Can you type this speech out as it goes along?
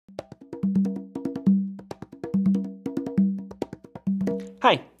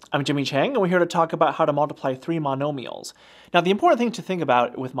Hi, I'm Jimmy Chang, and we're here to talk about how to multiply three monomials. Now, the important thing to think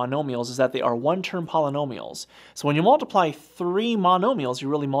about with monomials is that they are one-term polynomials. So when you multiply three monomials,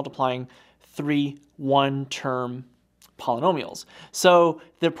 you're really multiplying three one-term polynomials. So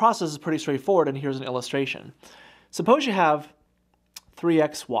the process is pretty straightforward, and here's an illustration. Suppose you have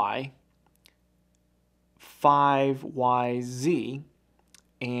 3xy, 5yz,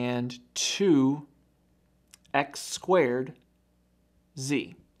 and 2x squared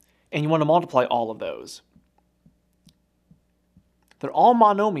z, and you want to multiply all of those. They're all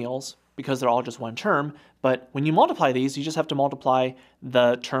monomials because they're all just one term, but when you multiply these, you just have to multiply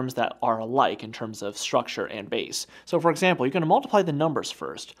the terms that are alike in terms of structure and base. So for example, you're going to multiply the numbers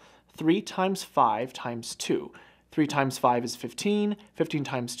first. 3 times 5 times 2. 3 times 5 is 15, 15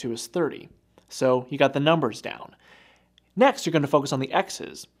 times 2 is 30. So you got the numbers down. Next, you're going to focus on the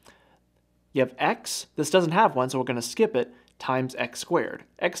x's. You have x, this doesn't have one, so we're going to skip it, times x squared.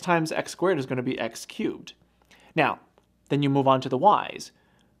 X times x squared is going to be x cubed. Now, then you move on to the y's.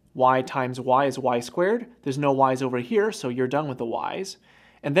 Y times y is y squared. There's no y's over here, so you're done with the y's.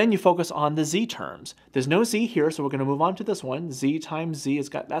 And then you focus on the z terms. There's no z here, so we're going to move on to this one. Z times z,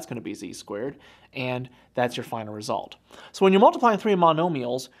 that's going to be z squared, and that's your final result. So when you're multiplying three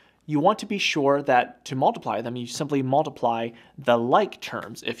monomials, you want to be sure that to multiply them, you simply multiply the like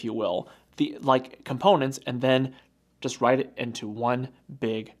terms, if you will, the like components, and then just write it into one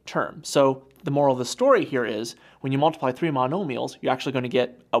big term. So the moral of the story here is when you multiply three monomials, you're actually going to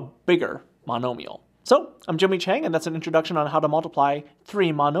get a bigger monomial. So I'm Jimmy Chang, and that's an introduction on how to multiply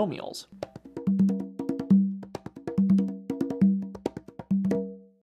three monomials.